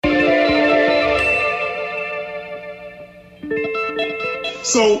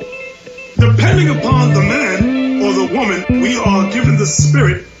So, depending upon the man or the woman, we are given the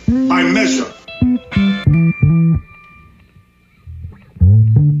spirit by measure.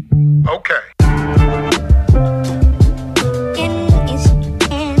 Okay.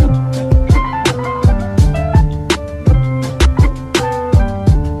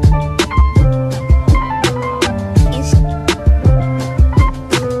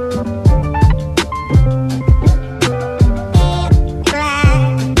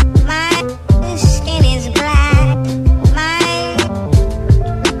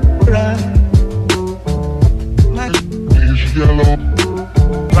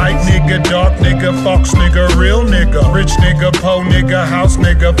 Dark nigga, fox nigga, real nigga, rich nigga, po nigga, house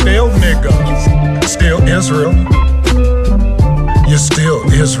nigga, failed nigga. Still Israel. You're still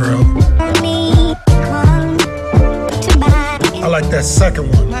Israel. I like that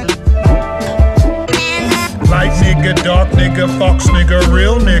second one. Light nigga, dark nigga, fox nigga,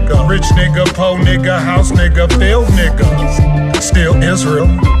 real nigga, rich nigga, po nigga, house nigga, failed nigga. Still Israel.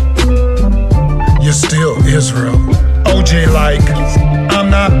 You're still Israel. OJ like, I'm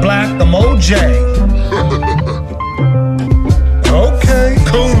not black, I'm OJ. Okay,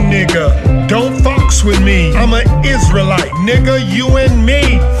 cool nigga, don't fox with me. I'm an Israelite, nigga, you and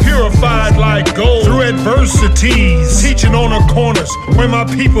me. Purified like gold through adversities. Teaching on the corners where my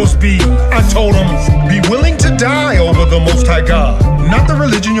peoples be. I told them, be willing to die over the Most High God, not the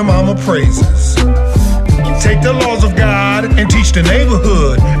religion your mama praises. Take the laws of God and teach the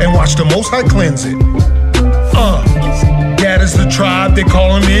neighborhood and watch the Most High cleanse it. Gad is the tribe, they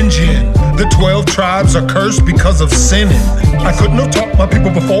call him Indian. The 12 tribes are cursed because of sinning. I couldn't have taught my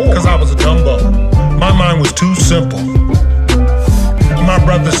people before, cause I was a dumbo. My mind was too simple. My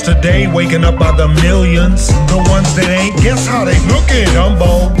brothers today waking up by the millions. The ones that ain't, guess how they looking,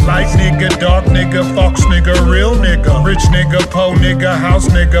 dumbo. Light nigga, dark nigga, fox nigga, real nigga, rich nigga, po nigga, house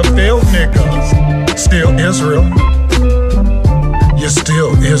nigga, failed nigga. Still Israel. You're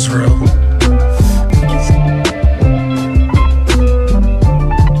still Israel.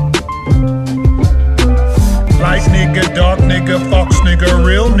 Light nigga, dark nigga, fox nigga,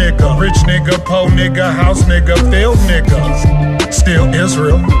 real nigga, rich nigga, po nigga, house nigga, failed nigga. Still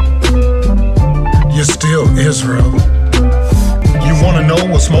Israel. You're still Israel. You wanna know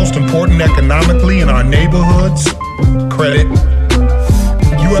what's most important economically in our neighborhoods? Credit.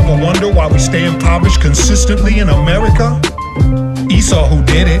 You ever wonder why we stay impoverished consistently in America? Esau who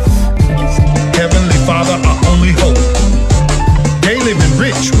did it. Heavenly Father, our only hope. They living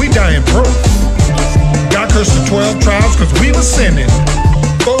rich, we dying broke. God cursed the 12 tribes cause we were sinning.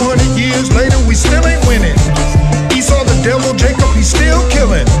 400 years later we still ain't winning. Esau the devil, Jacob he's still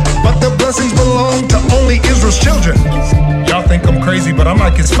killing. But the blessings belong to only Israel's children. Y'all think I'm crazy, but I'm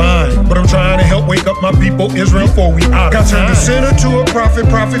like it's fine. But I'm trying to help wake up my people Israel before we out of time. God turned a sinner to a prophet,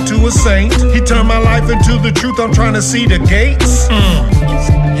 prophet to a saint. He turned my life into the truth, I'm trying to see the gates.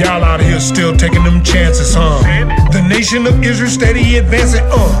 Y'all out here still taking them chances, huh? The nation of Israel steady advancing,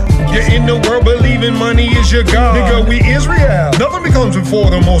 You're in the world believing money is your God. Nigga, we Israel. Nothing becomes before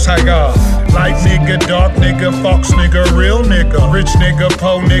the Most High God. Light nigga, dark nigga, fox nigga, real nigga, rich nigga,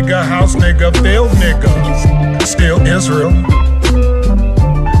 po nigga, house nigga, failed nigga. Still Israel.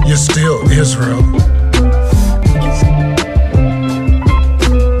 You're still Israel.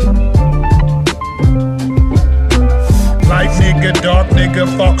 Light nigga, dark nigga,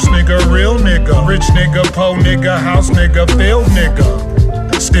 fox nigga, real nigga, rich nigga, po nigga, house nigga, failed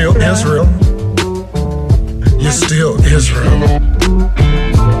nigga. Still Israel. You're still Israel.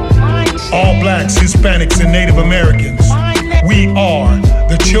 All blacks, Hispanics, and Native Americans, we are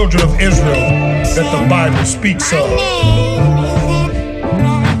the children of Israel that the Bible speaks of.